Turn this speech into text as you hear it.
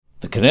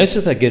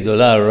Knesset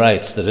HaGedolah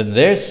writes that in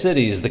their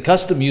cities the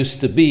custom used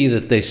to be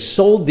that they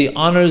sold the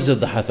honors of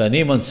the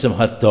Hathanim on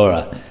Simhath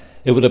Torah.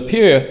 It would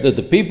appear that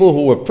the people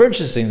who were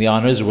purchasing the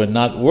honors were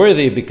not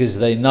worthy because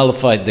they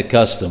nullified the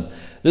custom.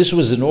 This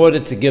was in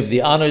order to give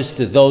the honors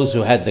to those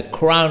who had the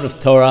crown of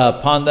Torah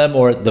upon them,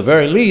 or at the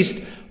very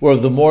least were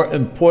of the more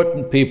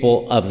important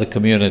people of the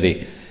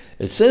community.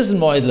 It says in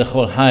Moed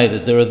Lechol Hai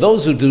that there are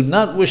those who do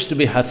not wish to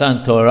be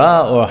Hathan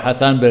Torah or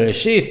Hathan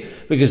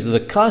Bereshith because of the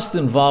cost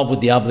involved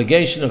with the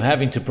obligation of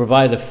having to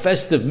provide a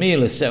festive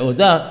meal, a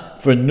seudah,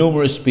 for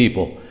numerous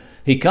people.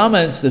 He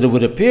comments that it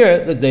would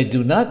appear that they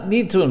do not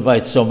need to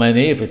invite so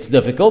many if it's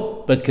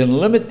difficult, but can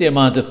limit the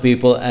amount of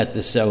people at the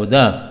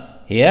seudah.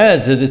 He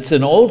adds that it's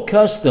an old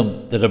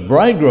custom that a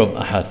bridegroom,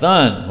 a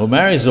Hathan, who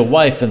marries a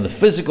wife in the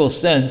physical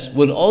sense,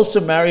 would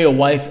also marry a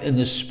wife in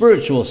the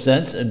spiritual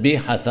sense and be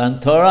Hathan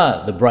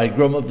Torah, the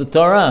bridegroom of the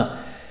Torah.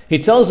 He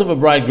tells of a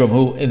bridegroom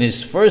who, in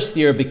his first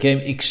year, became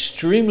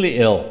extremely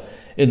ill.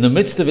 In the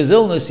midst of his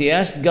illness, he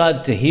asked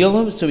God to heal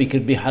him so he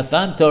could be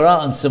Hathan Torah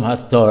on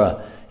Simhath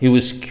Torah. He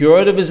was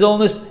cured of his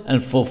illness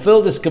and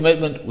fulfilled his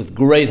commitment with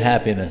great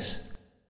happiness.